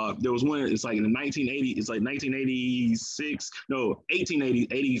was one. It's like in the 1980. It's like 1986. No, 1880,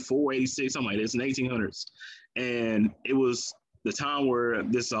 84, 86, something like that. It's in the 1800s, and it was the time where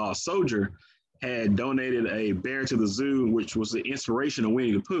this soldier had donated a bear to the zoo, which was the inspiration of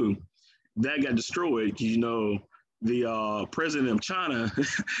Winnie the Pooh. That got destroyed because the president of China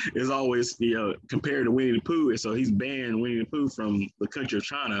is always compared to Winnie the Pooh, and so he's banned Winnie the Pooh from the country of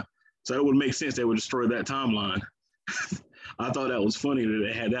China. So it would make sense they would destroy that timeline. I thought that was funny that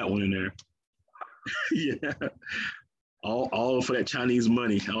they had that one in there. Yeah, all for that Chinese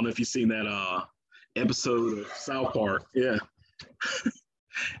money. I don't know if you've seen that episode of South Park. Yeah.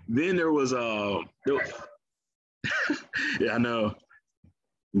 Then there was yeah, I know.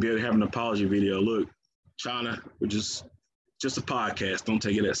 Good have an apology video. Look, China, we're just a podcast. Don't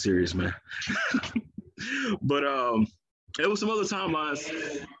take it that serious, man. But there was some other timelines.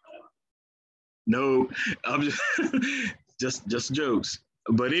 No, I'm just just jokes.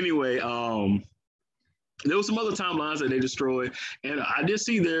 But anyway, there was some other timelines that they destroyed, and I did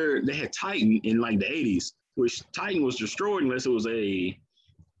see they had Titan in like the 80s, which Titan was destroyed unless it was a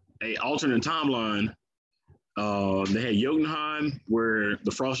alternate timeline. They had Jotunheim where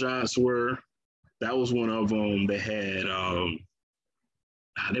the Frost Giants were. That was one of them. They had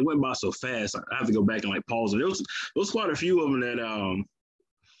they went by so fast. I have to go back and like pause it. There was quite a few of them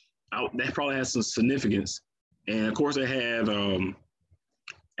that probably has some significance. And of course, they have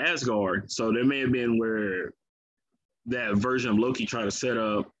Asgard. So there may have been where that version of Loki tried to set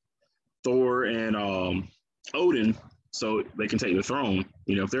up Thor and Odin so they can take the throne.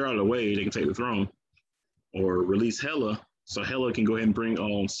 You know, if they're out of the way, they can take the throne. Or release Hela, so Hela can go ahead and bring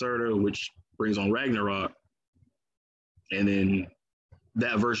on Surtur, which brings on Ragnarok. And then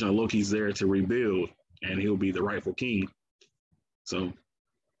that version of Loki's there to rebuild, and he'll be the rightful king. So,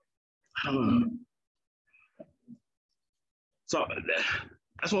 so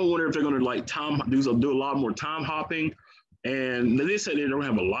that's why I wonder if they're going to like do a lot more time hopping. And they said they don't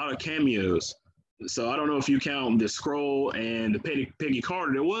have a lot of cameos. So I don't know if you count the Scroll and the Peggy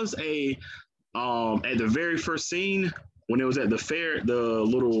Carter. There was a at the very first scene when it was at the fair, the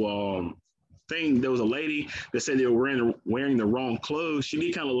little thing, there was a lady that said they were wearing the wrong clothes. She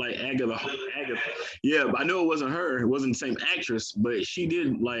did kind of like Agatha. Yeah, but I know it wasn't her. It wasn't the same actress, but she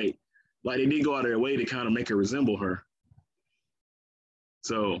did like they did go out of their way to kind of make her resemble her.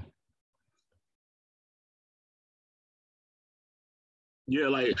 So yeah,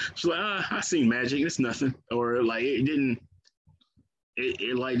 like she's like, I seen magic. It's nothing, or like it didn't.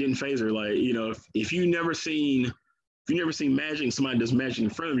 It like didn't phase her. Like, you know, if you never seen magic and somebody does magic in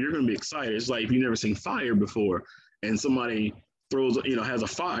front of you, you're gonna be excited. It's like if you never seen fire before and somebody throws, you know, has a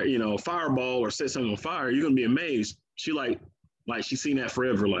fire, you know, fireball or sets something on fire, you're gonna be amazed. She like she's seen that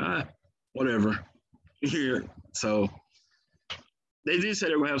forever, like whatever. Yeah. So they did say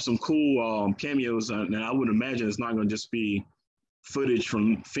they're gonna have some cool cameos, and I would imagine it's not gonna just be footage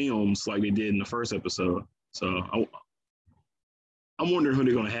from films like they did in the first episode. So I'm wondering who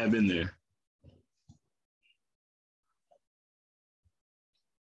they're going to have in there.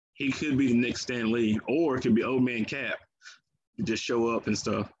 He could be the next Stan Lee, or it could be Old Man Cap. Just show up and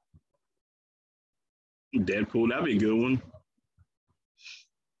stuff. Deadpool, that'd be a good one.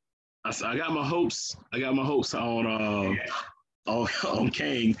 I got my hopes. I got my hopes on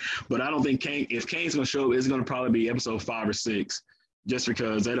Kang, but I don't think Kang. If Kang's going to show up, it's going to probably be episode 5 or 6, just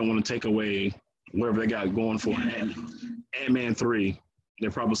because they don't want to take away whatever they got going for Ant-Man 3. They'll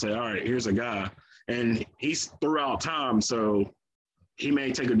probably say, all right, here's a guy. And he's throughout time, so he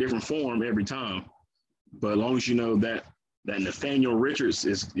may take a different form every time. But as long as you know that Nathaniel Richards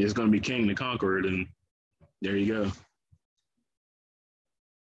is going to be King the Conqueror, then there you go.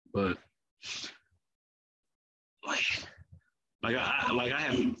 But I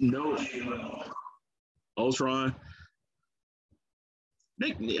have no Ultron.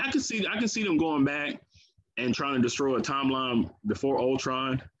 I can see them going back and trying to destroy a timeline before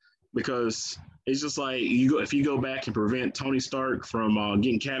Ultron, because it's just like if you go back and prevent Tony Stark from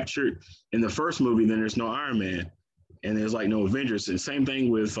getting captured in the first movie, then there's no Iron Man, and there's like no Avengers. And same thing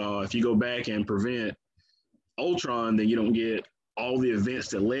with if you go back and prevent Ultron, then you don't get all the events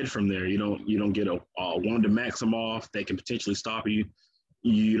that led from there. You don't get a Wanda Maximoff that can potentially stop you.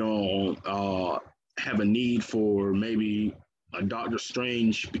 You don't have a need for maybe a Doctor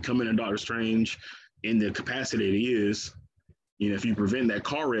Strange becoming a Doctor Strange in the capacity that he is. You know, if you prevent that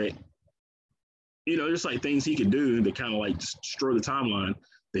car wreck, you know, there's like things he could do to kind of like destroy the timeline,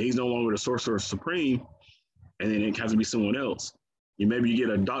 that he's no longer the Sorcerer Supreme, and then it has to be someone else. Maybe you get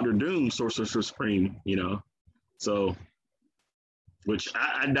a Doctor Doom Sorcerer Supreme, you know. So, which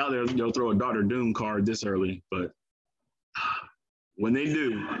I doubt they'll throw a Doctor Doom card this early, but when they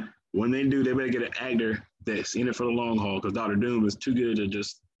do, they better get an actor that's in it for the long haul, because Doctor Doom is too good to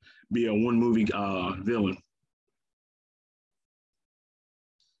just be a one movie villain.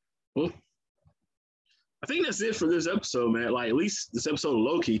 Well, I think that's it for this episode, man. Like, at least this episode of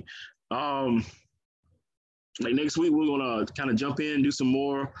Loki. Like next week, we're gonna kind of jump in, do some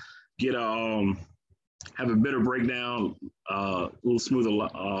more, get have a better breakdown, a little smoother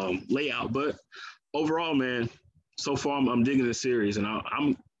layout. But overall, man, so far I'm digging this series, and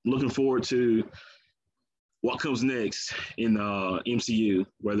I'm looking forward to what comes next in MCU,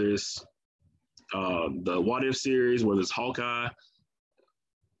 whether it's the What If series, whether it's Hawkeye,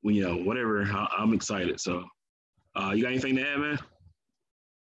 well, whatever. I'm excited. So, you got anything to add, man?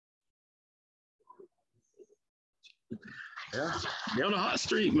 Yeah, they're on a hot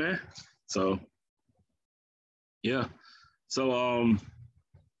streak, man. So, yeah. So,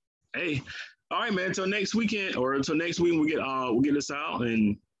 hey, all right, man. Until next weekend or until next week, we'll get this out.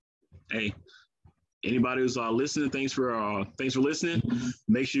 And hey, anybody who's listening, thanks for listening.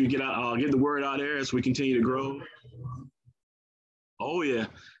 Make sure you get the word out there as we continue to grow. Oh yeah,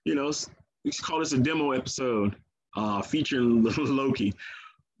 we should call this a demo episode featuring Loki.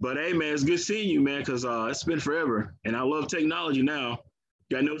 But hey, man, it's good seeing you, man, because it's been forever, and I love technology now.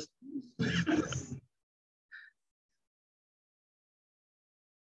 Got no,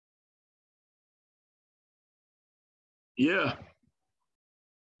 yeah,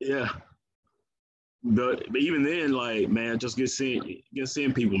 yeah. But even then, like, man, just get seeing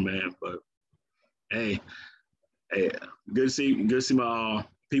people, man. But hey, hey, good to see my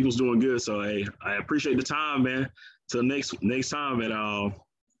people's doing good. So hey, I appreciate the time, man. Till next time, and I'll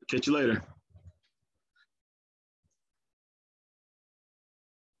catch you later.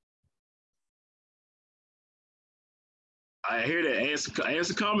 I hear that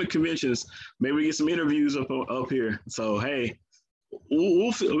answer comic conventions. Maybe we get some interviews up here. So hey,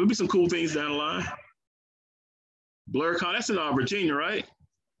 there'll be some cool things down the line. BlurCon, that's in Virginia, right?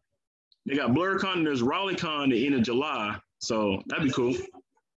 They got BlurCon and there's RaleighCon the end of July. So that'd be cool.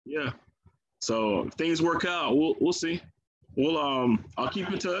 Yeah. So if things work out, we'll see. I'll keep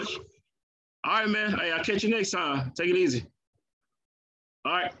in touch. All right, man. Hey, I'll catch you next time. Take it easy.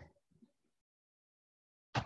 All right.